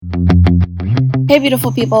Hey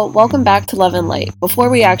beautiful people, welcome back to Love and Light. Before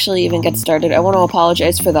we actually even get started, I want to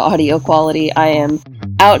apologize for the audio quality. I am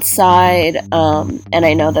outside, and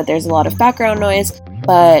I know that there's a lot of background noise,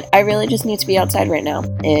 but I really just need to be outside right now.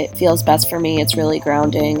 It feels best for me, it's really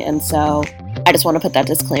grounding, and so I just want to put that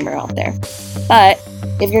disclaimer out there. But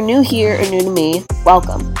if you're new here or new to me,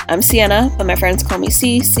 welcome. I'm Sienna, but my friends call me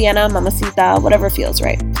C, Sienna, Mamacita, whatever feels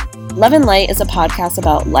right. Love and Light is a podcast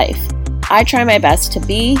about life. I try my best to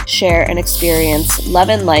be, share, and experience love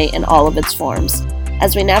and light in all of its forms.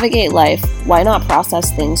 As we navigate life, why not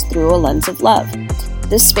process things through a lens of love?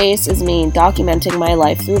 This space is me documenting my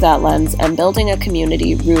life through that lens and building a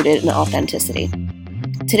community rooted in authenticity.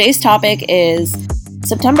 Today's topic is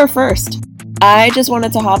September 1st. I just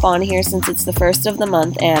wanted to hop on here since it's the first of the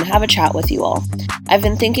month and have a chat with you all. I've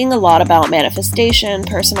been thinking a lot about manifestation,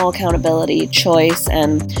 personal accountability, choice,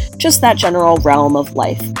 and just that general realm of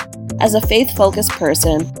life. As a faith-focused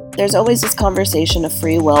person, there's always this conversation of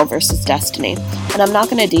free will versus destiny, and I'm not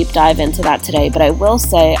going to deep dive into that today, but I will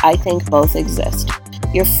say I think both exist.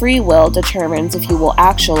 Your free will determines if you will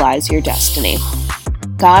actualize your destiny.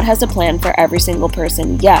 God has a plan for every single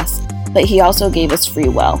person, yes, but He also gave us free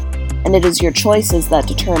will, and it is your choices that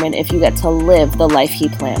determine if you get to live the life He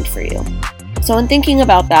planned for you. So in thinking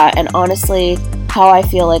about that, and honestly, how I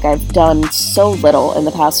feel like I've done so little in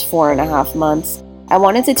the past 4.5 months, I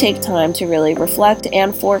wanted to take time to really reflect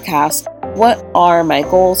and forecast what are my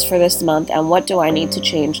goals for this month and what do I need to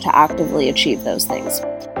change to actively achieve those things.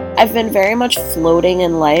 I've been very much floating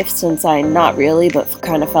in life since I not really, but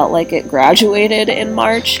kind of felt like it graduated in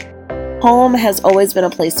March. Home has always been a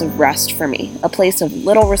place of rest for me, a place of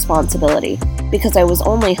little responsibility, because I was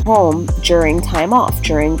only home during time off,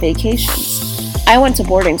 during vacations. I went to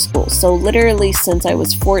boarding school, so literally since I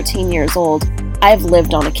was 14 years old, I've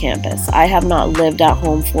lived on a campus. I have not lived at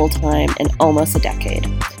home full-time in almost a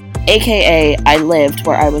decade. AKA, I lived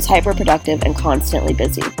where I was hyper-productive and constantly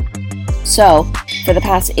busy. So, for the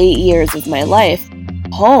past 8 years of my life,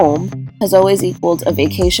 home has always equaled a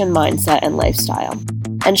vacation mindset and lifestyle.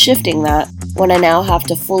 And shifting that, when I now have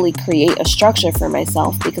to fully create a structure for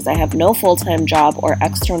myself because I have no full-time job or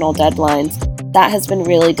external deadlines, that has been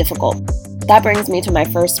really difficult. That brings me to my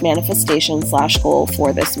first manifestation/goal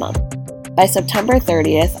for this month. By September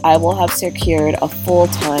 30th, I will have secured a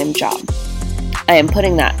full-time job. I am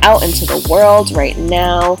putting that out into the world right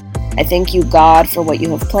now. I thank you, God, for what you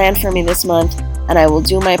have planned for me this month, and I will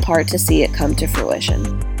do my part to see it come to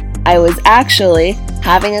fruition. I was actually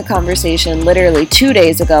having a conversation literally 2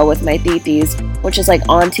 days ago with my titis, which is like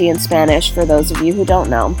auntie in Spanish for those of you who don't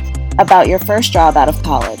know, about your first job out of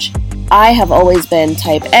college. I have always been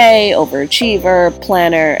type A, overachiever,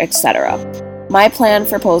 planner, etc. My plan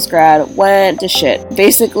for postgrad went to shit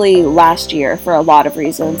basically last year for a lot of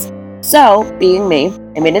reasons. So, being me,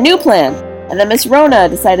 I made a new plan, and then Miss Rona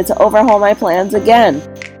decided to overhaul my plans again.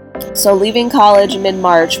 So leaving college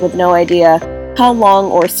mid-March with no idea how long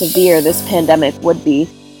or severe this pandemic would be,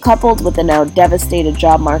 coupled with the now devastated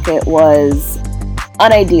job market, was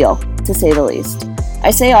unideal, to say the least.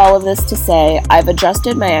 I say all of this to say I've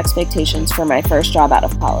adjusted my expectations for my first job out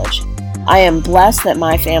of college. I am blessed that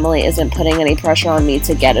my family isn't putting any pressure on me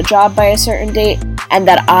to get a job by a certain date, and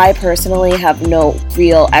that I personally have no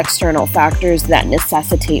real external factors that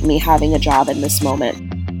necessitate me having a job in this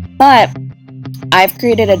moment. But I've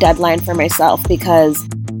created a deadline for myself because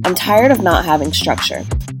I'm tired of not having structure.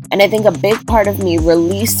 And I think a big part of me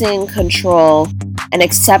releasing control and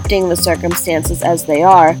accepting the circumstances as they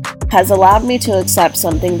are has allowed me to accept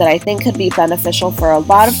something that I think could be beneficial for a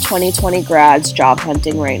lot of 2020 grads job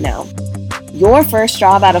hunting right now. Your first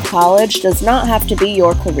job out of college does not have to be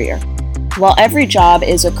your career. While every job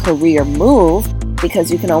is a career move,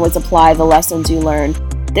 because you can always apply the lessons you learn,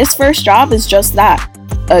 this first job is just that,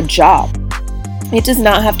 a job. It does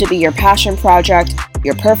not have to be your passion project,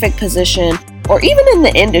 your perfect position, or even in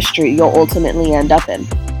the industry you'll ultimately end up in.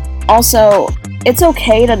 Also, it's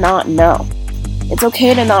okay to not know. It's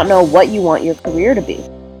okay to not know what you want your career to be.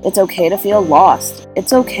 It's okay to feel lost.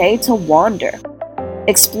 It's okay to wander.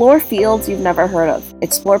 Explore fields you've never heard of.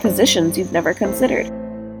 Explore positions you've never considered.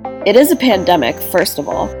 It is a pandemic, first of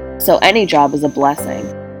all, so any job is a blessing.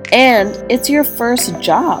 And it's your first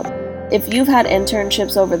job. If you've had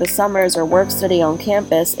internships over the summers or work study on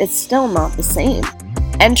campus, it's still not the same.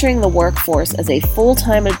 Entering the workforce as a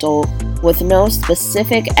full-time adult with no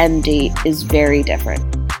specific end date is very different.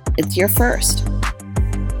 It's your first.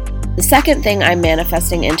 The second thing I'm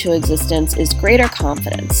manifesting into existence is greater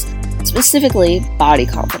confidence. Specifically, body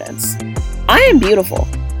confidence. I am beautiful,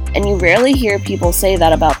 and you rarely hear people say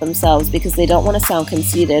that about themselves because they don't want to sound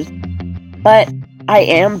conceited, but I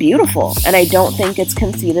am beautiful, and I don't think it's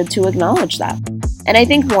conceited to acknowledge that. And I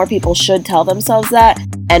think more people should tell themselves that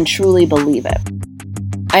and truly believe it.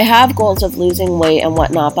 I have goals of losing weight and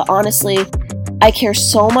whatnot, but honestly, I care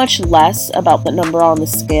so much less about the number on the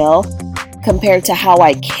scale compared to how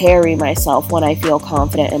I carry myself when I feel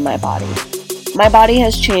confident in my body. My body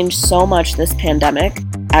has changed so much this pandemic,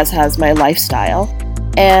 as has my lifestyle,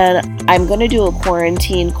 and I'm going to do a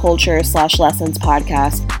quarantine culture/lessons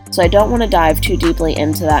podcast, so I don't want to dive too deeply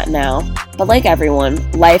into that now, but like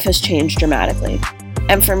everyone, life has changed dramatically.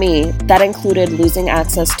 And for me, that included losing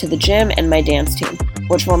access to the gym and my dance team,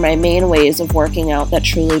 which were my main ways of working out that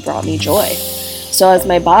truly brought me joy. So as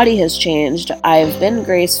my body has changed, I've been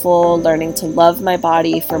graceful, learning to love my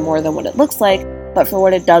body for more than what it looks like, but for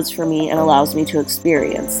what it does for me and allows me to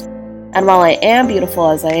experience. And while I am beautiful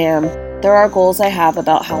as I am, there are goals I have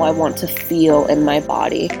about how I want to feel in my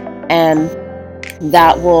body, and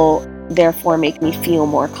that will therefore make me feel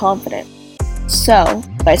more confident. So,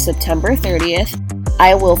 by September 30th,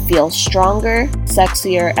 I will feel stronger,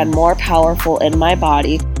 sexier, and more powerful in my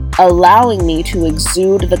body, allowing me to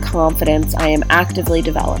exude the confidence I am actively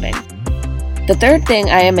developing. The third thing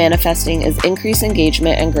I am manifesting is increased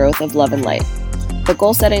engagement and growth of Love and Light. But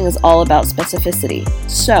goal setting is all about specificity.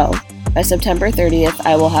 So, by September 30th,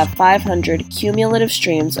 I will have 500 cumulative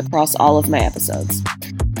streams across all of my episodes.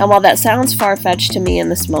 And while that sounds far-fetched to me in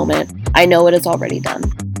this moment, I know it is already done.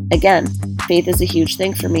 Again, faith is a huge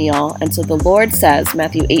thing for me, y'all. And so the Lord says,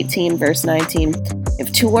 Matthew 18, verse 19,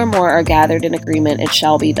 if 2 or more are gathered in agreement, it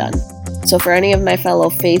shall be done. So for any of my fellow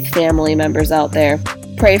faith family members out there,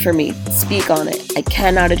 pray for me, speak on it. I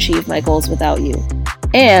cannot achieve my goals without you.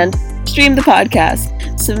 And stream the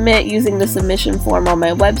podcast, submit using the submission form on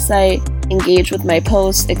my website, engage with my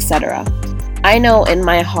posts, etc. I know in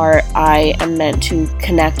my heart I am meant to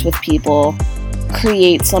connect with people,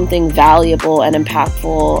 create something valuable and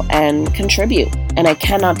impactful, and contribute. And I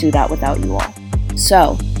cannot do that without you all.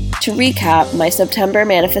 So, to recap, my September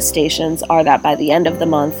manifestations are that by the end of the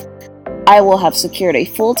month, I will have secured a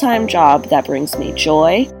full-time job that brings me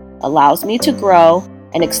joy, allows me to grow,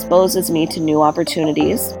 and exposes me to new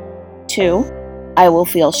opportunities. 2, I will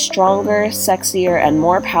feel stronger, sexier, and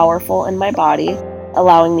more powerful in my body,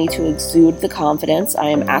 allowing me to exude the confidence I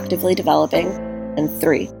am actively developing. And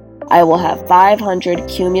 3, I will have 500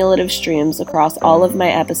 cumulative streams across all of my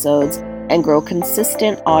episodes and grow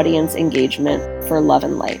consistent audience engagement for Love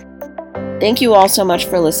and Light. Thank you all so much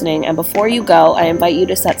for listening, and before you go, I invite you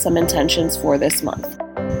to set some intentions for this month.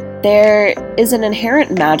 There is an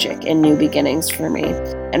inherent magic in new beginnings for me,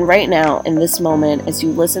 and right now, in this moment, as you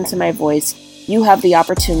listen to my voice, you have the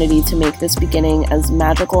opportunity to make this beginning as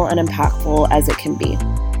magical and impactful as it can be.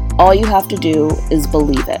 All you have to do is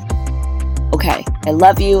believe it. Okay, I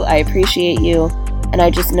love you, I appreciate you, and I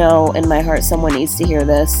just know in my heart someone needs to hear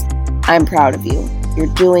this. I'm proud of you.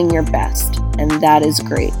 You're doing your best, and that is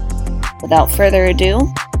great. Without further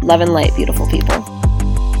ado, love and light, beautiful people.